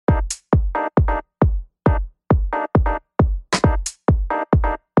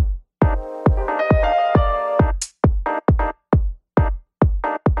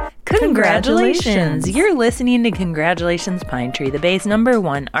Congratulations! You're listening to Congratulations Pine Tree, the Bay's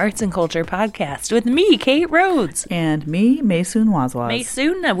 #1 arts and culture podcast with me, Kate Rhodes. And me, Maysoon Wazwaz.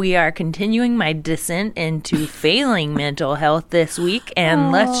 Maysoon, we are continuing my descent into failing mental health this week.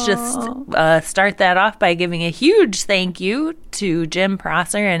 And let's just start that off by giving a huge thank you to Jim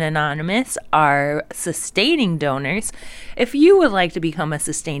Prosser and Anonymous, our sustaining donors. If you would like to become a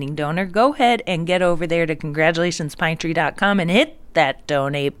sustaining donor, go ahead and get over there to congratulationspinetree.com and hit that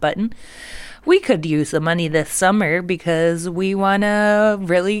donate button. We could use the money this summer because we want to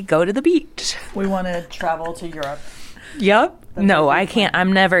really go to the beach. We want to travel to Europe. Yep. No, I can't.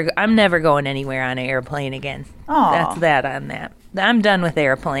 I'm never going anywhere on an airplane again. Aww. That's that on that. I'm done with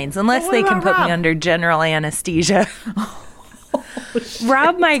airplanes unless they can put me under general anesthesia.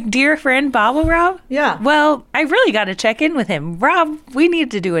 Rob, my dear friend, Bobble Rob? Yeah. Well, I really got to check in with him. Rob, we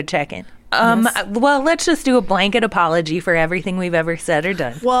need to do a check-in. Yes. Well, let's just do a blanket apology for everything we've ever said or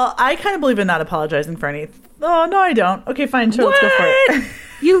done. Well, I kind of believe in not apologizing for anything. Oh, no, I don't. Okay, fine. Sure, let's go for it.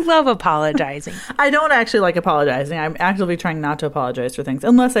 You love apologizing. I don't actually like apologizing. I'm actively trying not to apologize for things,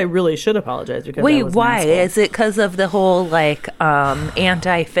 unless I really should apologize because I was an why? asshole. Is it because of the whole,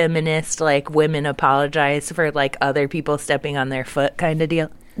 anti-feminist, women apologize for, other people stepping on their foot kind of deal?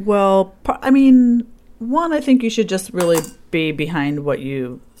 Well, one, I think you should just really be behind what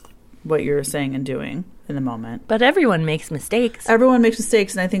you're saying and doing in the moment. But everyone makes mistakes. Everyone makes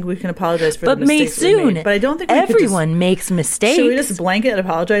mistakes, and I think we can apologize for the mistakes we made. But I don't think everyone makes mistakes. Should we just blanket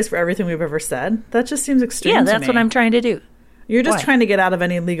apologize for everything we've ever said? That just seems extreme. Yeah, that's what I'm trying to do. You're just trying to get out of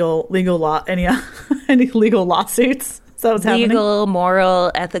any legal law, any legal lawsuits. Is that what's happening? Legal, moral,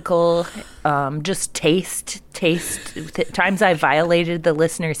 ethical, just taste. Times I violated the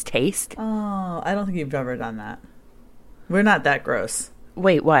listener's taste. Oh, I don't think you've ever done that. We're not that gross.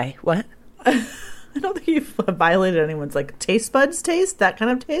 Wait, why? What? I don't think you've violated anyone's taste buds taste, that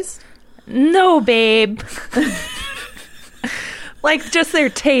kind of taste. No, babe. Just their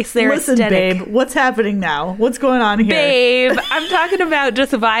taste, their Listen, aesthetic. babe, what's happening now? What's going on here? Babe, I'm talking about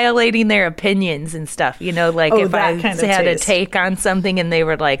just violating their opinions and stuff. If I had a take on something and they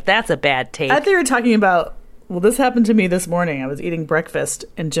were like, that's a bad take. I thought you were talking about, well, this happened to me this morning. I was eating breakfast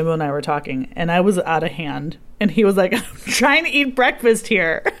and Jimbo and I were talking and I was out of hand. And he was like, I'm trying to eat breakfast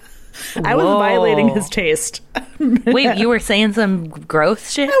here. I was violating his taste. Wait, you were saying some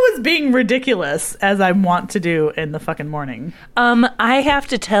gross shit? I was being ridiculous, as I want to do in the fucking morning. I have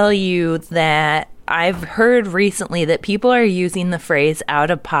to tell you that I've heard recently that people are using the phrase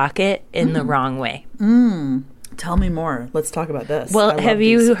out of pocket in the wrong way. Tell me more. Let's talk about this. Well, have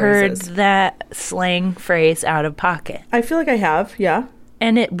you heard that slang phrase out of pocket? I feel like I have, yeah.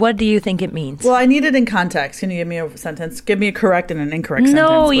 And what do you think it means? Well, I need it in context. Can you give me a sentence? Give me a correct and an incorrect sentence.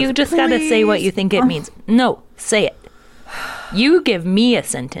 No, you just got to say what you think it means. No, say it. You give me a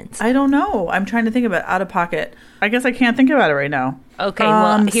sentence. I don't know. I'm trying to think about out of pocket. I guess I can't think about it right now. Okay,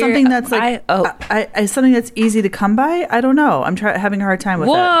 well, here, something that's something that's easy to come by. I don't know. I'm having a hard time with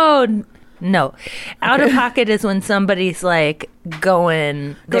it. Whoa. No. Out of pocket is when somebody's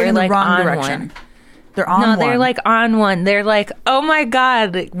going they're in the wrong on direction. One. They're on one. No, they're on one. They're oh my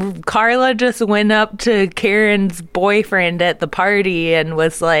God, Carla just went up to Karen's boyfriend at the party and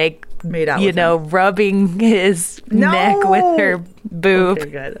was made out rubbing his neck with her boob. Okay,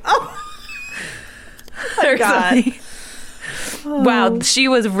 good. Oh, or God. Something. Oh. Wow, she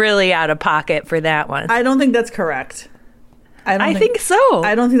was really out of pocket for that one. I don't think that's correct. I think so.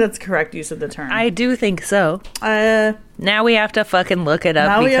 I don't think that's correct use of the term. I do think so. Now we have to fucking look it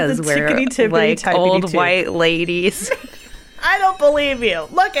up because we're old white ladies. I don't believe you.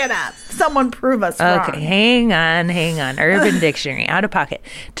 Look it up. Someone prove us wrong. Okay, hang on. Urban Dictionary, out of pocket.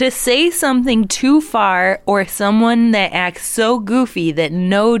 To say something too far or someone that acts so goofy that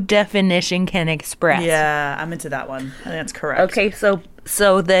no definition can express. Yeah, I'm into that one. I think that's correct. Okay,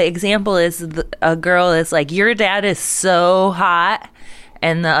 so the example is a girl is your dad is so hot,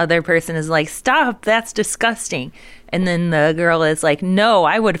 and the other person is stop, that's disgusting. And then the girl is no,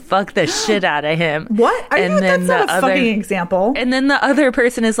 I would fuck the shit out of him. What? That's not a fucking example. And then the other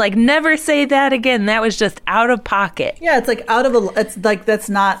person is never say that again. That was just out of pocket. Yeah, it's that's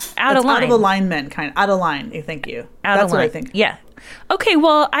not out of line. Out of alignment, out of line. Thank you. That's what I think. Yeah. Okay,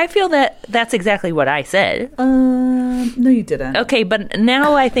 well, I feel that's exactly what I said. No, you didn't. Okay, but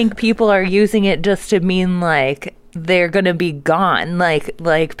now I think people are using it just to mean they're gonna be gone.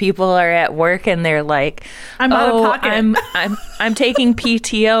 Like people are at work and they're I'm out of pocket. I'm taking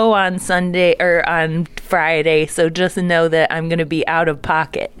PTO on Sunday or on Friday, so just know that I'm going to be out of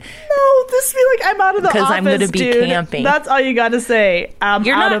pocket. No, this feel like I'm out of the office, I'm going to be dude. camping. That's all you got to say.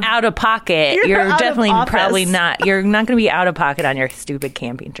 You're not out of pocket. You're out definitely of probably office. not. You're not going to be out of pocket on your stupid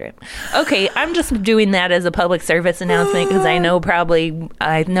camping trip. Okay, I'm just doing that as a public service announcement because I know probably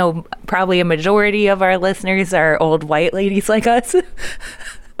a majority of our listeners are old white ladies like us.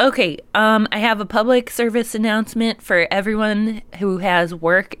 Okay, I have a public service announcement for everyone who has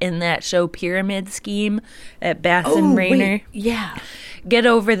work in that show Pyramid Scheme at Bass and Rayner. Wait. Yeah. Get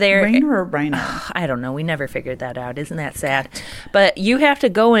over there. Rayner or Rhino? I don't know. We never figured that out. Isn't that sad? But you have to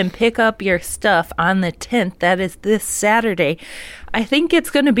go and pick up your stuff on the 10th. That is this Saturday. I think it's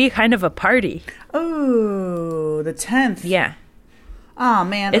going to be kind of a party. Oh, the 10th. Yeah. Oh,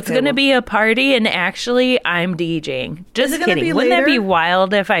 man. It's going to be a party, and actually, I'm DJing. Just kidding. Be Wouldn't that be later?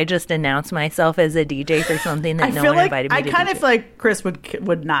 wild if I just announced myself as a DJ for something that no one invited me to I kind DJ? of feel like Chris would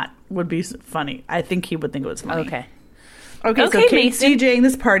be funny. I think he would think it was funny. Okay. Okay, Okay, so Kate's Mason. DJing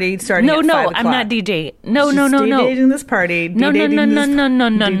this party starting at 5 o'clock. I'm not DJing. No. She's DJing this party. No. DJing.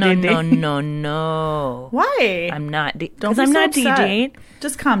 Why? I'm not. Don't Because be I'm so not upset. DJing.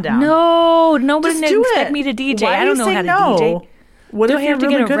 Just calm down. No, nobody Just didn't do expect it. me to DJ. Why I do don't you know say how to no? DJ. What Do if I you're have to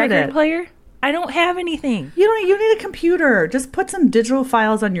really get a good at record it? player? I don't have anything. You need a computer. Just put some digital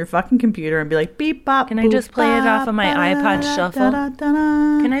files on your fucking computer and be like beep bop. Can I just play it off of my iPod Shuffle?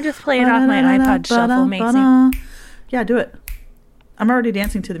 Can I just play it off my iPod Shuffle, Macy? Yeah, do it. I'm already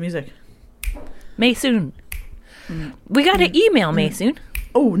dancing to the music. Maysoon. We got an email, Maysoon.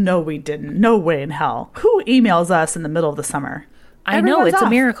 Oh, no, we didn't. No way in hell. Who emails us in the middle of the summer? I know, it's a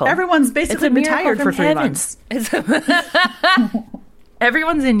miracle. Everyone's It's basically a miracle retired from for 3 heaven. months.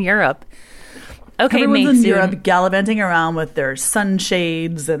 Everyone's in Europe. Okay, Everyone's Maysoon. in Europe gallivanting around with their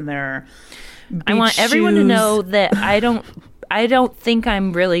sunshades and their I want beach everyone to shoes. know that I don't think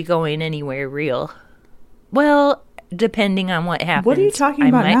I'm really going anywhere real. Well, depending on what happens. What are you talking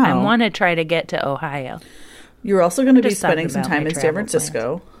about I now? want to try to get to Ohio. You're also going to be Just talking spending some about time my in San travel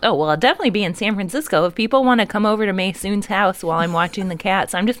Francisco. Oh, well, I'll definitely be in San Francisco. If people want to come over to Maysoon's house while I'm watching the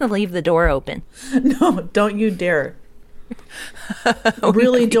cats, I'm just going to leave the door open. No, don't you dare.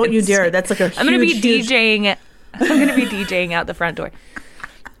 Really, don't you dare. That's like a huge, I'm going to be huge... DJing. I'm going to be DJing out the front door.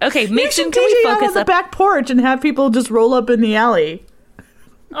 Okay, You Mason, should can we DJ out focus on the up? back porch and have people just roll up in the alley.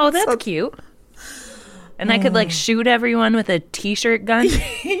 Oh, that's cute. And I could like shoot everyone with a t-shirt gun.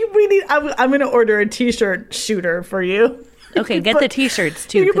 We need. I'm going to order a t-shirt shooter for you. Okay, get the t-shirts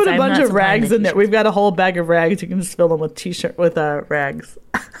too. You can put 'cause a I'm bunch not of supplying rags the in there. t-shirts. We've got a whole bag of rags. You can just fill them with rags.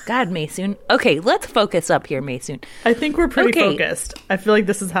 God, Maysoon. Okay, let's focus up here, Maysoon. I think we're pretty Okay. focused. I feel like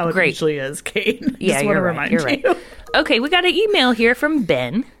this is how it Great. usually is, Kate. Yeah, Just want you're to right. remind You're you. right. Okay, we got an email here from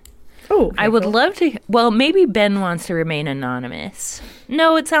Ben. Oh, okay, I would cool. love to. Well, maybe Ben wants to remain anonymous.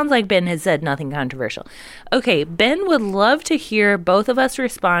 No, it sounds like Ben has said nothing controversial. Okay, Ben would love to hear both of us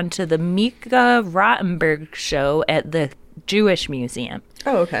respond to the Mika Rottenberg show at the Jewish Museum.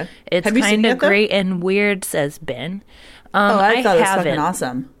 Oh, okay. It's Have you seen kind it of yet, though? great and weird, says Ben. Oh, I thought it was haven't. fucking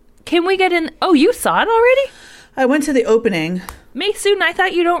awesome. Can we get in? Oh, you saw it already? I went to the opening. Maysoon, I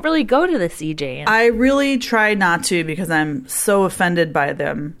thought you don't really go to the CJ. I really try not to because I'm so offended by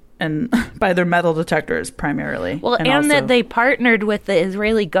them and by their metal detectors primarily. Well, and also- that they partnered with the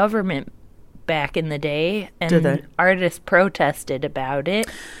Israeli government back in the day, Did they? and artists protested about it.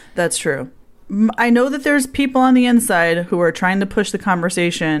 That's true. I know that there's people on the inside who are trying to push the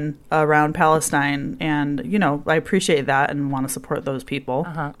conversation around Palestine, and I appreciate that and want to support those people.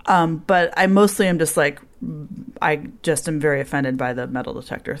 But I mostly am just like, I just am very offended by the metal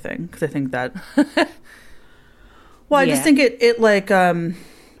detector thing because I think that. Well, I just Yeah. think it like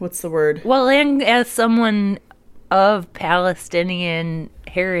what's the word? Well, and as someone of Palestinian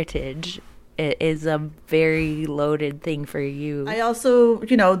heritage, it is a very loaded thing for you. I also,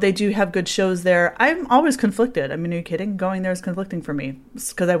 they do have good shows there. I'm always conflicted. I mean, are you kidding? Going there is conflicting for me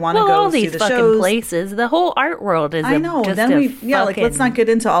because I want to well, go all see these the fucking shows. places, the whole art world is I know. just Then a let's not get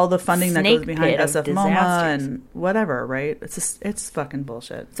into all the funding that goes snake behind pit of SF MoMA disasters. and whatever, right? It's fucking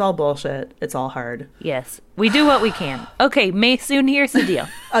bullshit. It's all bullshit. It's all hard. Yes, we do what we can. Okay, Maysoon, here's the deal.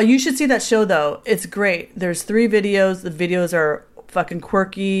 You should see that show though. It's great. There's 3 videos. The videos are fucking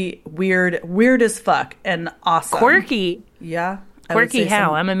quirky, weird as fuck, and awesome. Quirky. Yeah. I would Quirky say how?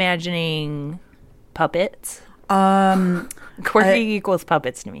 some- I'm imagining puppets. Um. Quirky equals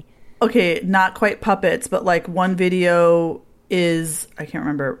puppets to me. Okay, not quite puppets, but like one video is, I can't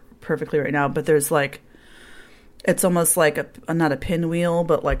remember perfectly right now, but there's like, it's almost like not a pinwheel,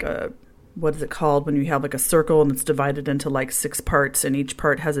 but like what is it called when you have like a circle and it's divided into like 6 parts and each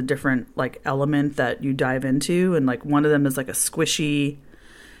part has a different like element that you dive into. And like one of them is like a squishy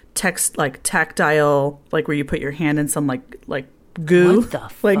tactile, like where you put your hand in some like goo. What the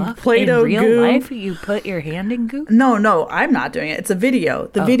fuck? Like Play-Doh in real goo. life, you put your hand in goo? No, I'm not doing it. It's a video.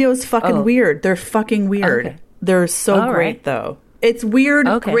 The video is fucking weird. They're fucking weird. Okay. They're so All great right. though. It's weird,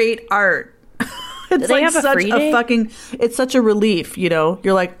 great art. It's they like have a such free a day? fucking. It's such a relief, you know.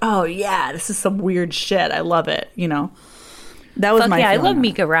 You're like, oh yeah, this is some weird shit. I love it, you know. That was Fuck my. yeah, I feeling love on it.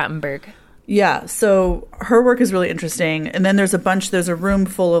 Mika Rottenberg. Yeah, so her work is really interesting, and then there's a room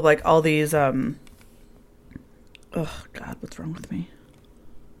full of like all these. Oh God, what's wrong with me?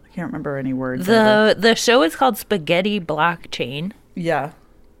 I can't remember any words. ever. The show is called Spaghetti Blockchain. Yeah.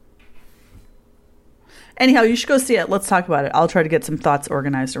 Anyhow, you should go see it. Let's talk about it. I'll try to get some thoughts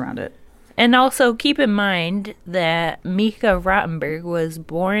organized around it. And also keep in mind that Mika Rottenberg was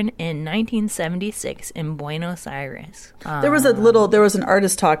born in 1976 in Buenos Aires. There was an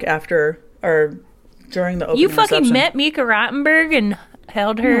artist talk after or during the opening You fucking reception. met Mika Rottenberg and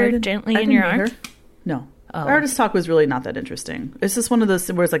held No, I her didn't- gently I in didn't your meet arms? her. No. Oh. The artist talk was really not that interesting. It's just one of those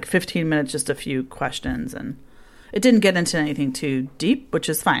where it's like 15 minutes, just a few questions, and it didn't get into anything too deep, which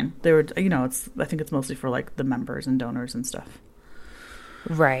is fine. They were, you know, I think it's mostly for like the members and donors and stuff.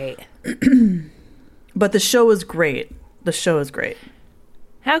 Right. But the show is great. The show is great.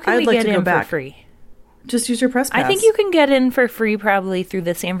 How can I'd we like get to go in back. for free? Just use your press pass. I think you can get in for free probably through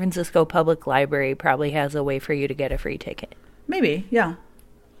the San Francisco Public Library probably has a way for you to get a free ticket. Maybe, yeah.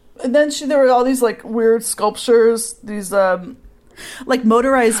 And then there were all these like weird sculptures, these like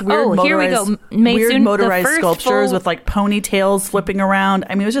motorized here we go. Maysoon, the motorized first sculptures full- with like ponytails flipping around.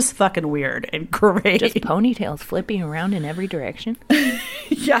 I mean, it was just fucking weird and great. Just ponytails flipping around in every direction.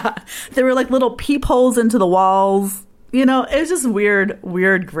 Yeah, there were like little peepholes into the walls. You know, it was just weird,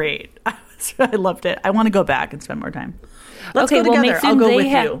 great. I loved it. I want to go back and spend more time. Let's go together. Maysoon, I'll go with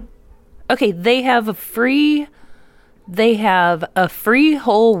you. Okay, they have a free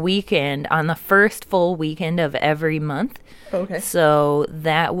whole weekend on the first full weekend of every month. Okay. So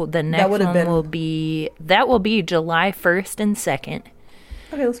the next would've one been- will be July 1st and 2nd.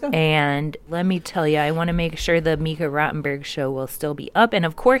 Okay, let's go. And let me tell you, I want to make sure the Mika Rottenberg show will still be up. And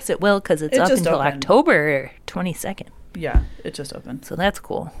of course it will, because it's It up just until opened. October 22nd. Yeah, it just opened. So that's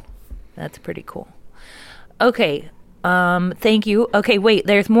cool. That's pretty cool. Okay. Thank you. Okay, wait,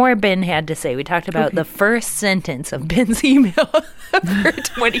 there's more Ben had to say. We talked about the first sentence of Ben's email for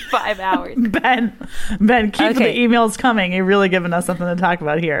 25 hours. Ben, keep the emails coming. You're really giving us something to talk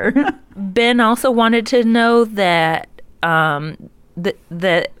about here. Ben also wanted to know that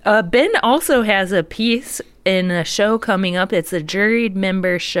Ben also has a piece in a show coming up. It's a juried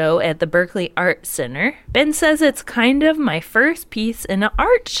member show at the Berkeley Art Center. Ben says it's kind of my first piece in an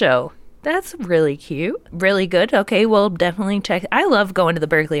art show. That's really cute. Really good. Okay, we'll definitely check. I love going to the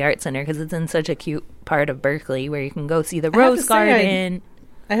Berkeley Art Center because it's in such a cute part of Berkeley where you can go see the Rose Garden.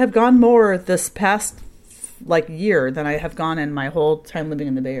 I have gone more this past year than I have gone in my whole time living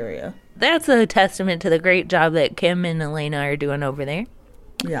in the Bay Area. That's a testament to the great job that Kim and Elena are doing over there.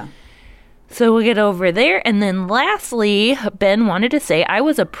 Yeah. So we'll get over there. And then lastly, Ben wanted to say, I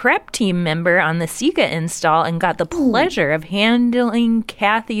was a prep team member on the Sika install and got the pleasure of handling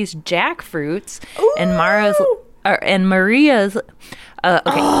Kathy's jackfruits and Maria's.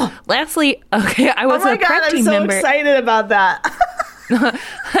 Lastly, I was a prep team member. I'm so excited about that.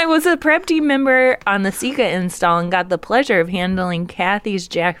 I was a prep team member on the Sika install and got the pleasure of handling Kathy's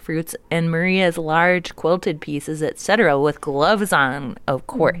jackfruits and Maria's large quilted pieces, etc., with gloves on, of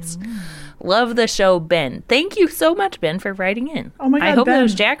course. Love the show, Ben. Thank you so much, Ben, for writing in. Oh my God, I hope Ben.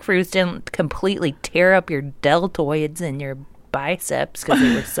 those jackfruits didn't completely tear up your deltoids and your biceps because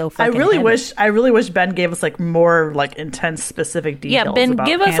they were so fucking heavy. I really wish Ben gave us more intense specific details. Yeah, Ben, about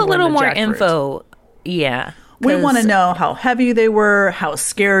give us a handling little the more jackfruit. info. Yeah. We 'cause- want to know how heavy they were, how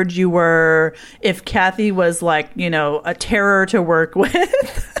scared you were, if Kathy was a terror to work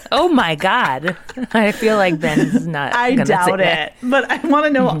with. Oh my God. I feel like Ben's not. I gonna say doubt that. it, but I want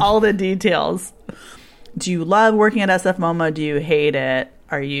to know all the details. Do you love working at SF MoMA? Do you hate it?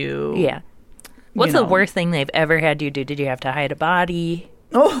 Are you? Yeah. What's you the know. worst thing they've ever had you do? Did you have to hide a body?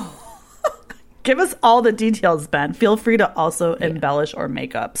 Oh, give us all the details, Ben. Feel free to also embellish or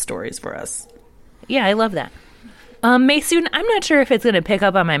make up stories for us. Yeah, I love that. Maysoon, I'm not sure if it's going to pick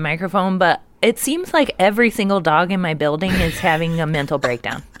up on my microphone, but it seems like every single dog in my building is having a mental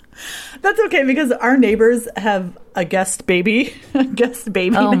breakdown. That's okay because our neighbors have a guest baby Oh next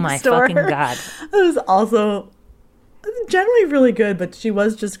my door. fucking God. Who's also Generally really good, but it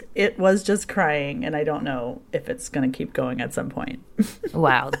was just crying, and I don't know if it's going to keep going at some point.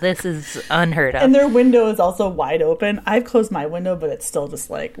 Wow, this is unheard of. And their window is also wide open. I've closed my window, but it's still just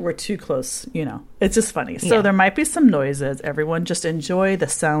like, we're too close, It's just funny. So there might be some noises. Everyone just enjoy the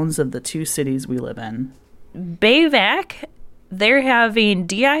sounds of the two cities we live in. Bayvac, they're having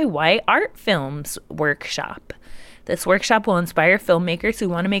DIY art films workshop. This workshop will inspire filmmakers who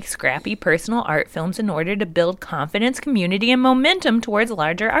want to make scrappy personal art films in order to build confidence, community, and momentum towards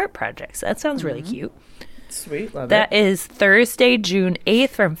larger art projects. That sounds really cute. Sweet, love it. That is Thursday, June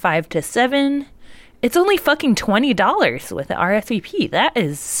 8th from 5 to 7. It's only fucking $20 with the RSVP. That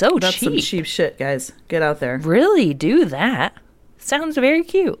is so That's cheap. some cheap shit, guys. Get out there. Really do that. Sounds very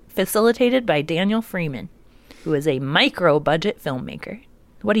cute. Facilitated by Daniel Freeman, who is a micro-budget filmmaker.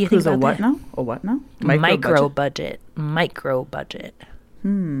 What do you think Who's about a what that? now? A what now? Micro budget.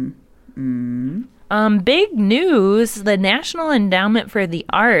 Big news. The National Endowment for the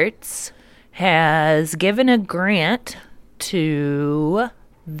Arts has given a grant to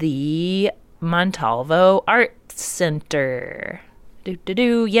the Montalvo Art Center.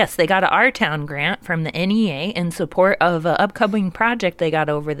 Yes, they got an Our Town grant from the NEA in support of an upcoming project they got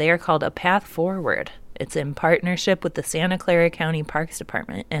over there called A Path Forward. It's in partnership with the Santa Clara County Parks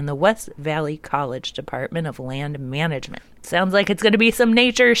Department and the West Valley College Department of Land Management. Sounds like it's going to be some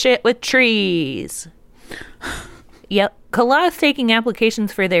nature shit with trees. Yep. CALA is taking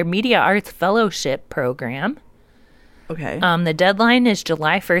applications for their Media Arts Fellowship program. Okay. The deadline is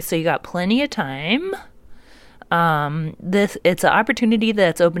July 1st, so you got plenty of time. It's an opportunity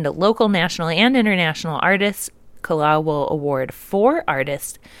that's open to local, national, and international artists. CALA will award 4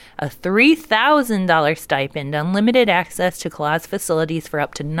 artists a $3,000 stipend, unlimited access to CALA's facilities for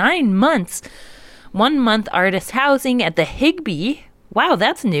up to 9 months, 1 month artist housing at the Higbee. Wow,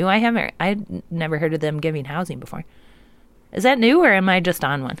 that's new. I'd never heard of them giving housing before. Is that new, or am I just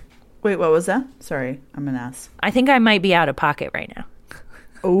on one? Wait, what was that? Sorry, I'm an ass. I think I might be out of pocket right now.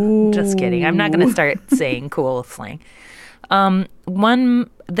 Oh, Just kidding. I'm not going to start saying cool slang.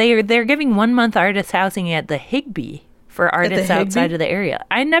 They're giving 1 month artist housing at the Higbee for artists outside of the area.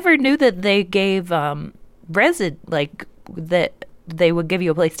 I never knew that they gave that they would give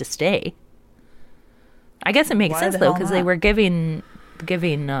you a place to stay. I guess it makes sense though, because they were giving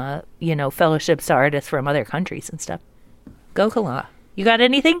fellowships to artists from other countries and stuff. Go CALA. You got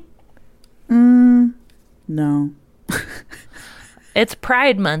anything? No. It's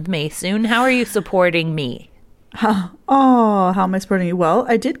Pride Month, May soon. How are you supporting me? How am I supporting you? Well,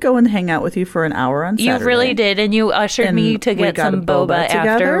 I did go and hang out with you for an hour on Saturday. You really did, and you ushered me to get some boba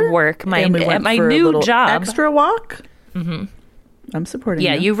after work. My new job. Extra walk. Mm-hmm. I'm supporting you.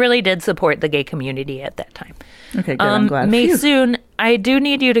 Yeah, you really did support the gay community at that time. Okay, good. I'm glad. May soon. I do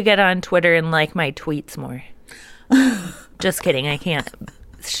need you to get on Twitter and like my tweets more. Just kidding. I can't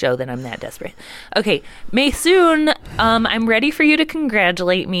show that I'm that desperate. Okay, May soon. I'm ready for you to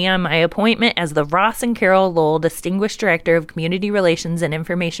congratulate me on my appointment as the Ross and Carol Lowell Distinguished Director of Community Relations and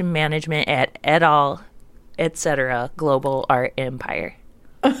Information Management at et al., etc. Global Art Empire.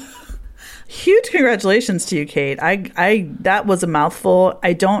 Huge congratulations to you, Kate. I that was a mouthful.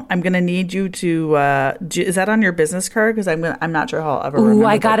 I'm going to need you to is that on your business card? Because I'm not sure how I'll ever remember. Ooh,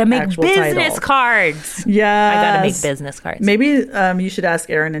 I got to make business title. Cards. Yeah. I got to make business cards. Maybe you should ask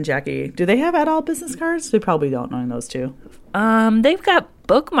Aaron and Jackie. Do they have all business cards? They probably don't, knowing those two. They've got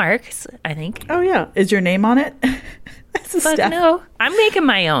bookmarks, I think. Oh yeah. Is your name on it? Fuck no. I'm making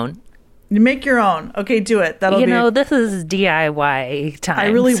my own. You make your own. Okay, do it. This is DIY time. I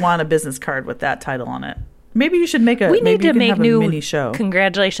really want a business card with that title on it. Maybe you should make We need to make new mini show.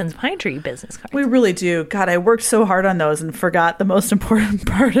 Congratulations Pine Tree business cards. We really do. God, I worked so hard on those and forgot the most important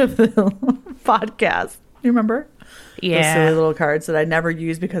part of the podcast. You remember? Yeah. Those silly little cards that I never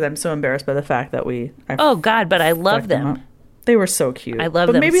use because I'm so embarrassed by the fact that oh God, but I love them. They were so cute. I love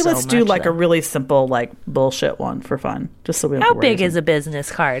them. But maybe so let's do much, a really simple bullshit one for fun, just so we don't. How big is a business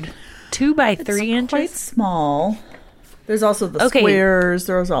card? 2 by 3 inches? Quite small. There's also the squares.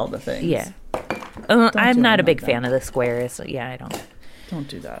 There's all the things. Yeah. I'm not a big fan of the squares. Yeah, I don't. Don't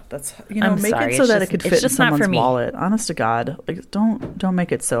do that. That's make it so that it could fit in someone's wallet. Honest to God, don't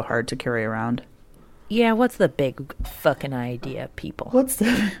make it so hard to carry around. Yeah, what's the big fucking idea, people? What's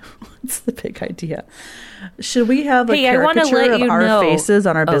the big idea? Should we have a caricature of our faces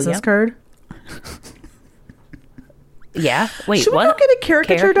on our business card? Yeah. Wait, should we go get a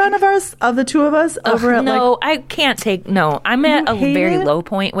caricature done of the two of us over at I can't take I'm at a very low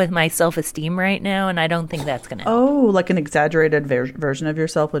point with my self-esteem right now, and I don't think that's gonna help. Oh, like an exaggerated version of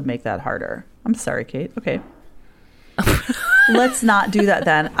yourself would make that harder. I'm sorry, Kate. Okay. Let's not do that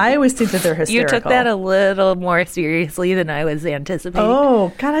then. I always think that they're hysterical. You took that a little more seriously than I was anticipating.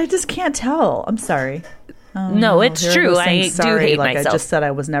 Oh, God, I just can't tell. I'm sorry. Oh, no, it's here true. saying I sorry, do hate like myself. I just said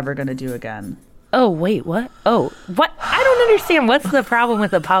I was never going to do again. Oh, wait, what? Oh, what? I don't understand. What's the problem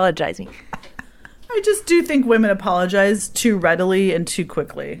with apologizing? I just do think women apologize too readily and too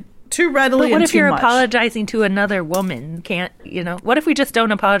quickly. Too readily But what and if too you're much. apologizing to another woman? Can't, what if we just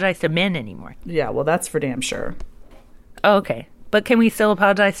don't apologize to men anymore? Yeah, well, that's for damn sure. Oh, okay. But can we still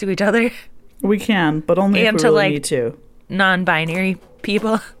apologize to each other? We can, but only And if to, we really like, need to. Non-binary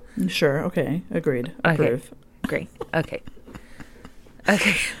people? Sure, okay. Agreed. Okay. Approve. Great. Okay.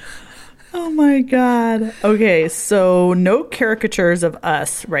 Okay. Oh my God. Okay, so no caricatures of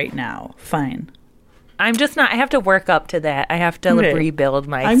us right now. Fine. I'm just not, I have to work up to that. I have to Okay. rebuild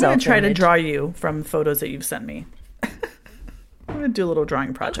my I'm going to try to self-image. draw you from photos that you've sent me. I'm going to do a little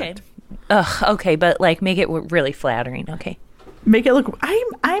drawing project. Okay, but like make it really flattering. Okay. Make it look.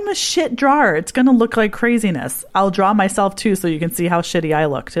 I'm a shit drawer. It's going to look like craziness. I'll draw myself too so you can see how shitty I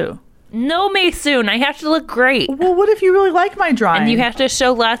look too. No, Maysoon, I have to look great. Well, what if you really like my drawing? And you have to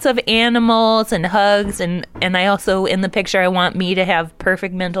show lots of animals and hugs, and I also, in the picture, I want me to have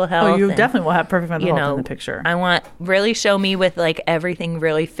perfect mental health. Oh, you and, definitely will have perfect mental health in the picture. I want really show me with like everything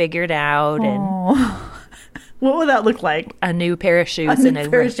really figured out and What would that look like? a new pair of shoes and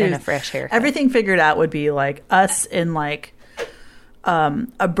a fresh haircut. Everything figured out would be like us in like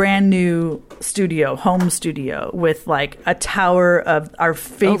a brand new studio, home studio with like a tower of our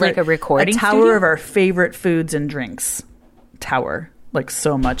favorite, like a recording tower studio? of our favorite foods and drinks. Tower, like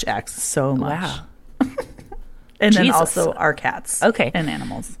so much access, so much. Wow. And then Jesus. also our cats, Okay. and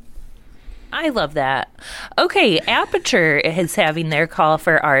animals. I love that. Okay, Aperture is having their call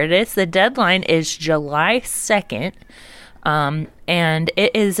for artists. The deadline is July 2nd, and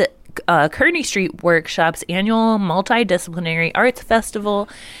it is Kearney Street Workshop's annual multidisciplinary arts festival.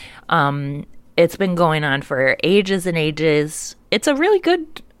 It's been going on for ages and ages. It's a really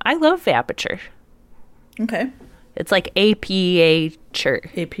good, I love Aperture. Okay, It's like APA-ture.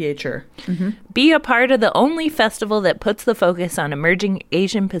 APHer. Be a part of the only festival that puts the focus on emerging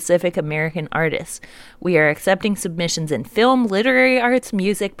Asian Pacific American artists. We are accepting submissions in film, literary arts,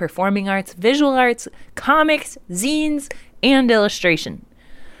 music, performing arts, visual arts, comics, zines, and illustration.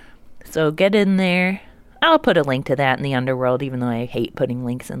 So get in there. I'll put a link to that in the Underworld, even though I hate putting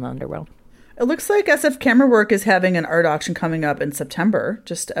links in the Underworld. It looks like SF Camera Work is having an art auction coming up in September.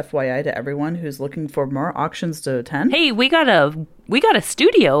 Just FYI to everyone who's looking for more auctions to attend. Hey, we got a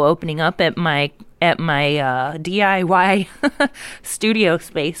studio opening up at my DIY studio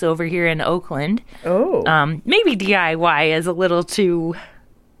space over here in Oakland. Oh, Maybe DIY is a little too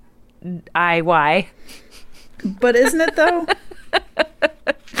IY. but isn't it though?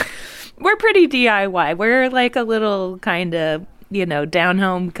 We're pretty DIY. We're like a little kind of, down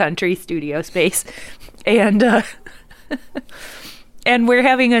home country studio space. And and we're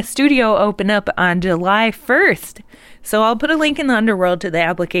having a studio open up on July 1st. So I'll put a link in the Underworld to the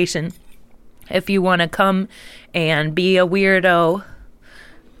application if you want to come and be a weirdo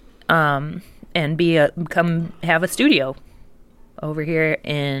and come have a studio over here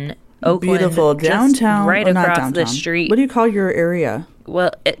in Oakland. Beautiful just downtown, right or not across downtown. the street. What do you call your area?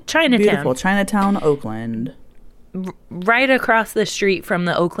 Well, Chinatown. Beautiful Chinatown, Oakland. Right across the street from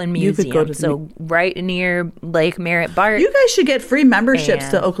the Oakland You could Museum. go to the so right near Lake Merritt Bart. You guys should get free memberships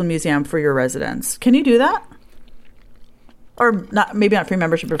to And- Oakland Museum for your residents. Can you do that? Or not? Maybe not free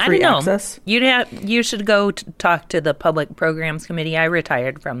membership, but I free don't know. access. You should go talk to the Public Programs Committee. I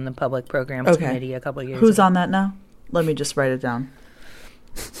retired from the Public Programs Committee a couple years Who's ago. on that now? Let me just write it down.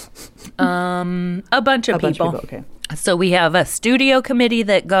 A bunch of people. Okay. So we have a studio committee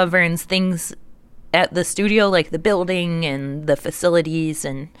that governs things at the studio, like the building and the facilities,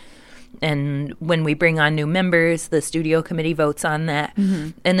 and when we bring on new members, the studio committee votes on that.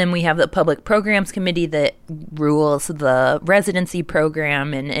 And then we have the Public Programs Committee that rules the residency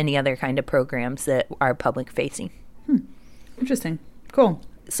program and any other kind of programs that are public facing. Interesting. Cool.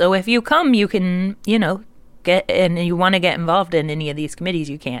 So if you come, you can, get, and you want to get involved in any of these committees,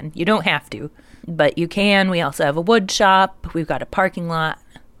 you can. You don't have to, but you can. We also have a wood shop. We've got a parking lot.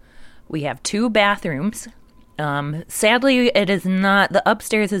 We have 2 bathrooms. Sadly, it is not, the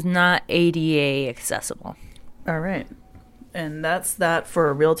upstairs is not ADA accessible. All right. And that's that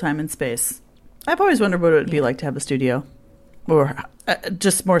for real time and space. I've always wondered what it would be like to have a studio. Or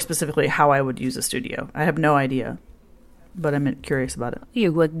just more specifically, how I would use a studio. I have no idea. But I'm curious about it.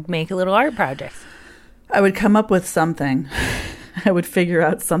 You would make a little art project. I would come up with something. I would figure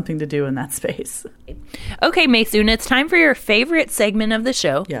out something to do in that space. Okay, Maysoon, it's time for your favorite segment of the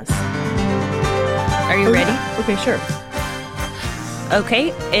show. Yes. Are you ready? Okay, sure. Okay,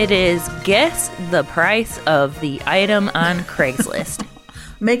 it is guess the price of the item on Craigslist.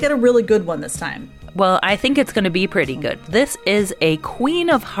 Make it a really good one this time. Well, I think it's going to be pretty good. This is a Queen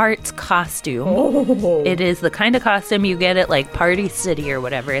of Hearts costume. Oh. It is the kind of costume you get at like Party City or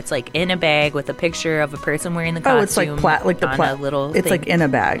whatever. It's like in a bag with a picture of a person wearing the costume. Oh, it's like a little It's thing. like in a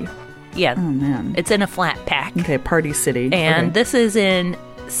bag. Yeah. Oh, man. It's in a flat pack. Okay, Party City. And okay. this is in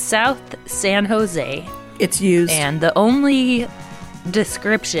South San Jose. It's used. And the only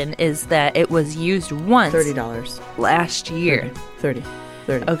description is that it was used once $30. last year. 30.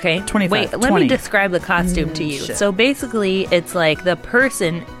 Okay. 25. Wait, let me describe the costume to you. Shit. So basically, it's like the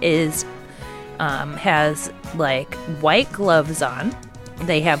person is has like white gloves on.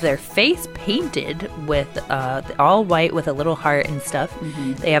 They have their face painted with all white with a little heart and stuff.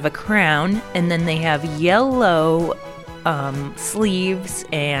 Mm-hmm. They have a crown, and then they have yellow sleeves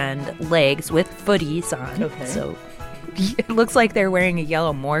and legs with footies on. Okay. So it looks like they're wearing a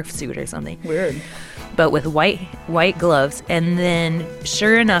yellow morph suit or something. Weird. But with white gloves. And then,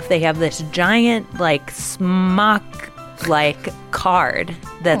 sure enough, they have this giant, like, smock-like card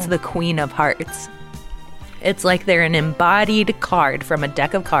that's the Queen of Hearts. It's like they're an embodied card from a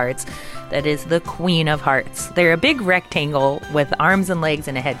deck of cards that is the Queen of Hearts. They're a big rectangle with arms and legs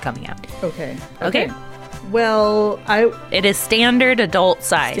and a head coming out. Okay. Okay. Well, It is standard adult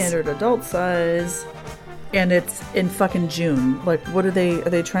size. Standard adult size. And it's in fucking June. Like, what are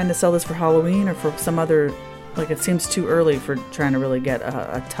they trying to sell this for Halloween or for some other, like, it seems too early for trying to really get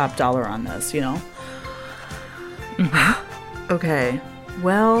a top dollar on this, you know? Mm-hmm. Okay.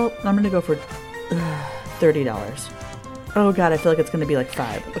 Well, I'm going to go for $30. Oh, God, I feel like it's going to be like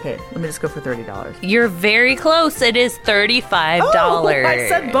 $5. Okay, let me just go for $30. You're very close. It is $35. Oh, I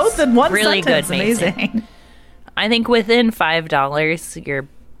said both in one really sentence. Good, Mason. Amazing. I think within $5, you're...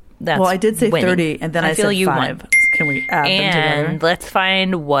 That's well, I did say winning. 30, and then I feel said you 5. won. Can we add them And together? let's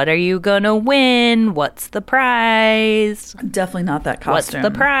find what are you gonna win? What's the prize? Definitely not that What's costume.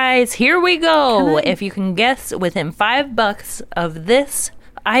 the prize? Here we go. If you can guess within $5 of this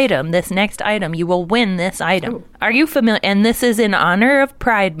item, this next item, you will win this item. Ooh. Are you familiar? And this is in honor of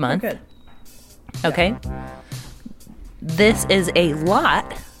Pride Month. Good. Okay. This is a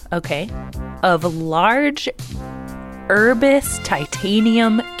lot, okay, of large Urbis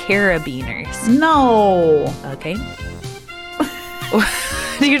titanium carabiners. No. Okay.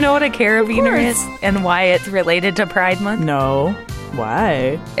 Do you know what a carabiner is and why it's related to Pride Month? No.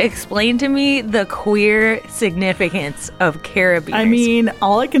 Why? Explain to me the queer significance of carabiners. I mean,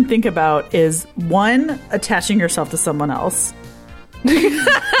 all I can think about is one, attaching yourself to someone else.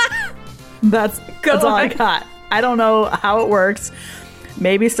 That's all I got. I don't know how it works.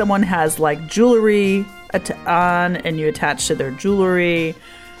 Maybe someone has like jewelry on and you attach to their jewelry.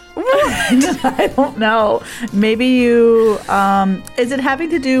 I don't know. Maybe you is it having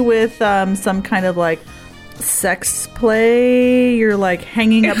to do with some kind of like sex play? You're like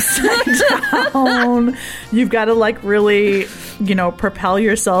hanging upside down. You've got to like really, propel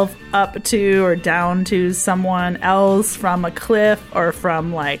yourself up to or down to someone else from a cliff or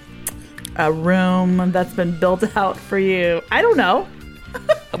from like a room that's been built out for you. I don't know.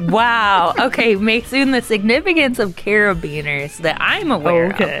 Wow. Okay, Mason, the significance of carabiners that I'm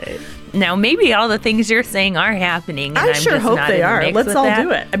aware of. Now, maybe all the things you're saying are happening. And I sure just hope not they in the are. mix Let's with all that.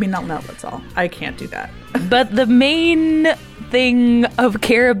 do it. I mean, not let's all. I can't do that. But the main thing of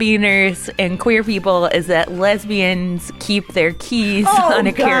carabiners and queer people is that lesbians keep their keys on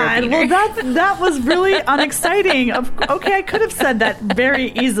a carabiner. Well, that was really unexciting. Okay, I could have said that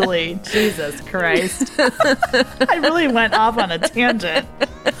very easily. Jesus Christ. I really went off on a tangent.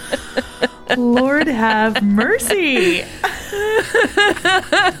 Lord have mercy.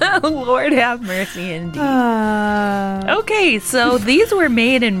 Lord have mercy indeed. Okay, so these were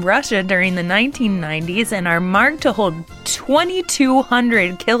made in Russia during the 1990s and are marked to hold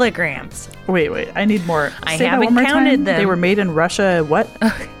 2,200 kilograms. Wait. I need more. I Say that haven't one more counted time. them. They were made in Russia. What?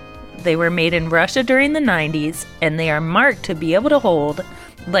 They were made in Russia during the 90s, and they are marked to be able to hold,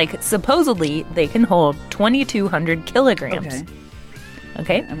 like, supposedly, they can hold 2,200 kilograms.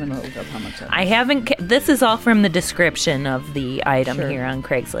 Okay? I'm going to look up how much that I haven't... This is all from the description of the item Sure. here on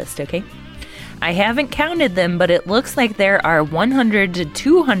Craigslist, okay? I haven't counted them, but it looks like there are 100 to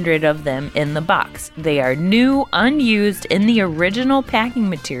 200 of them in the box. They are new, unused, in the original packing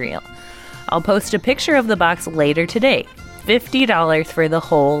material. I'll post a picture of the box later today. $50 for the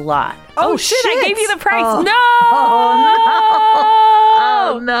whole lot. Oh, shit! I gave you the price! Oh. No!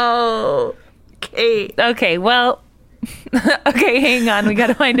 Oh, no. Kate. Okay, well... Okay, hang on. We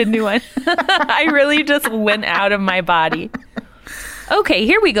gotta find a new one. I really just went out of my body. Okay,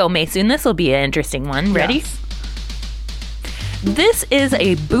 here we go, Mason. This will be an interesting one. Ready? Yes. This is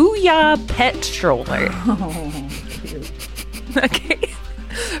a Booyah pet stroller. Oh, cute. Okay.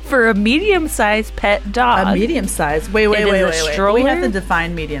 For a medium-sized pet dog. A medium-sized? Wait. stroller? We have to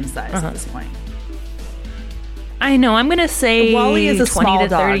define medium-sized at this point. I know. I'm going to say Wally is a 20 small to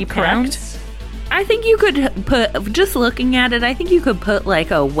 30 dog, pounds. correct? I think you could put, just looking at it, I think you could put like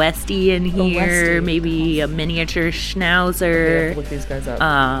a Westie in here, Westie. maybe a miniature Schnauzer. Look these guys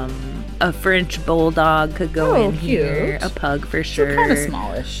up. A French Bulldog could go in cute. here. A pug for sure. Kind of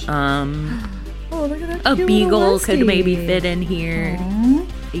smallish. Oh, look at that A cute beagle little could Westie. maybe fit in here.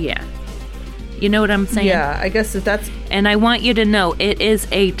 Yeah. You know what I'm saying? Yeah, I guess if that's... And I want you to know it is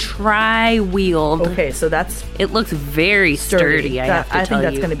a tri-wheeled. Okay, so that's It looks very sturdy, I have to I tell think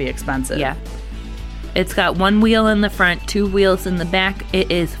that's you. going to be expensive. Yeah. It's got one wheel in the front, two wheels in the back.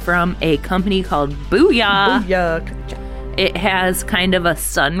 It is from a company called Booyah. Yuck. It has kind of a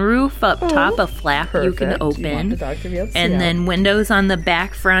sunroof up top, a flap you can Perfect. You want open. the dog to be able to see And out. then windows on the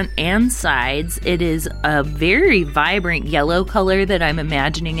back, front, and sides. It is a very vibrant yellow color that I'm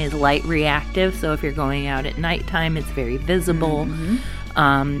imagining is light reactive. So if you're going out at nighttime, it's very visible.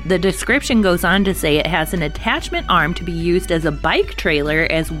 The description goes on to say it has an attachment arm to be used as a bike trailer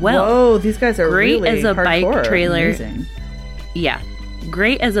as well. Whoa, these guys are Great really as a bike hardcore. trailer. Amazing. Yeah.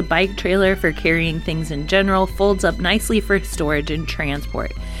 Great as a bike trailer for carrying things in general, folds up nicely for storage and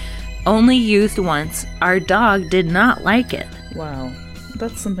transport. Only used once. Our dog did not like it. Wow.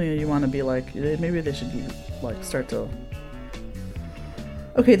 That's something that you want to be like, maybe they should like start to...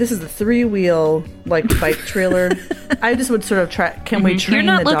 Okay, this is the 3-wheel like bike trailer. I just would sort of try, can we train You're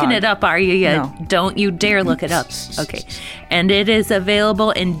not the looking dog? it up, are you? No. Don't you dare look it up. Okay. And it is available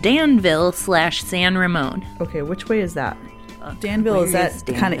in Danville/San Ramon. Okay, which way is that? Danville, is where that is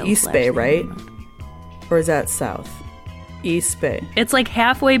kind of Danville East slash Bay, San right? Ramon? Or is that South? East Bay. It's like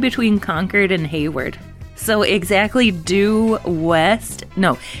halfway between Concord and Hayward. So exactly due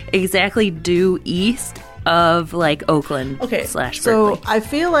east of like Oakland Okay, / so Berkeley. I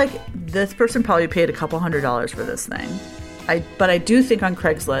feel like this person probably paid a couple $100s for this thing. But I do think on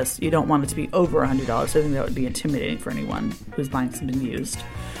Craigslist you don't want it to be over $100. I think that would be intimidating for anyone who's buying something used.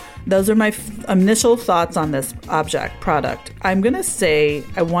 Those are my initial thoughts on this product. I want to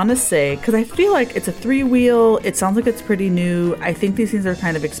say, because I feel like it's a 3-wheel. It sounds like it's pretty new. I think these things are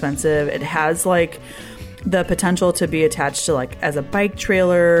kind of expensive. It has like the potential to be attached to like as a bike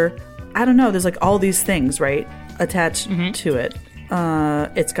trailer. I don't know. There's like all these things, right? Attached to it.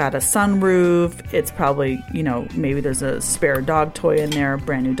 It's got a sunroof. It's probably, maybe there's a spare dog toy in there, a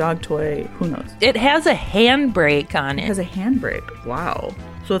brand new dog toy. Who knows? It has a handbrake on It it. has a handbrake. Wow.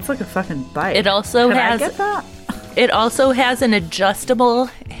 So it's like a fucking bike. It also Can has I get that? It also has an adjustable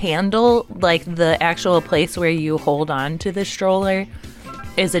handle, like the actual place where you hold on to the stroller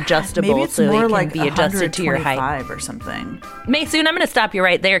is adjustable, Maybe it's so more it can like be adjusted to your height. 125 or something. Maysoon, I'm going to stop you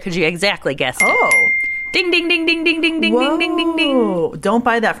right there because you exactly guessed it. Oh. Ding, ding, ding, ding, ding, ding, ding, ding, ding, ding, ding. Whoa. Don't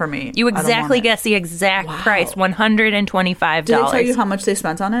buy that for me. You I don't want exactly it. guessed the exact price, $125. Did they tell you how much they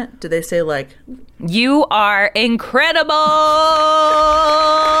spent on it? Did they say like... You are incredible!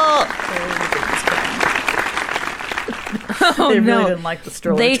 they really no. didn't like the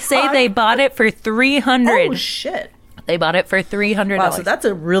stroller. They say they bought it for $300. Oh, shit. They bought it for $300. Wow, so that's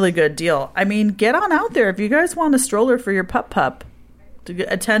a really good deal. I mean, get on out there. If you guys want a stroller for your pup to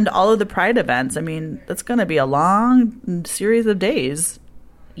attend all of the Pride events, I mean, that's going to be a long series of days.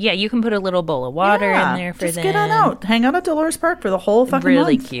 Yeah, you can put a little bowl of water in there for just them. get on out. Hang out at Dolores Park for the whole fucking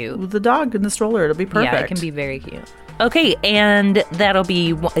Really month. cute. With the dog in the stroller. It'll be perfect. Yeah, it can be very cute. Okay, and that'll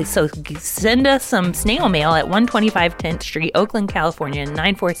be, so send us some snail mail at 125 10th Street, Oakland, California,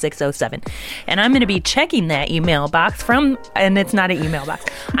 94607. And I'm going to be checking that email box and it's not an email box.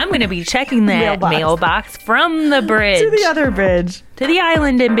 I'm going to be checking that mailbox from the bridge. To the other bridge. To the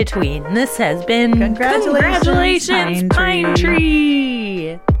island in between. This has been Congratulations, Pine Tree.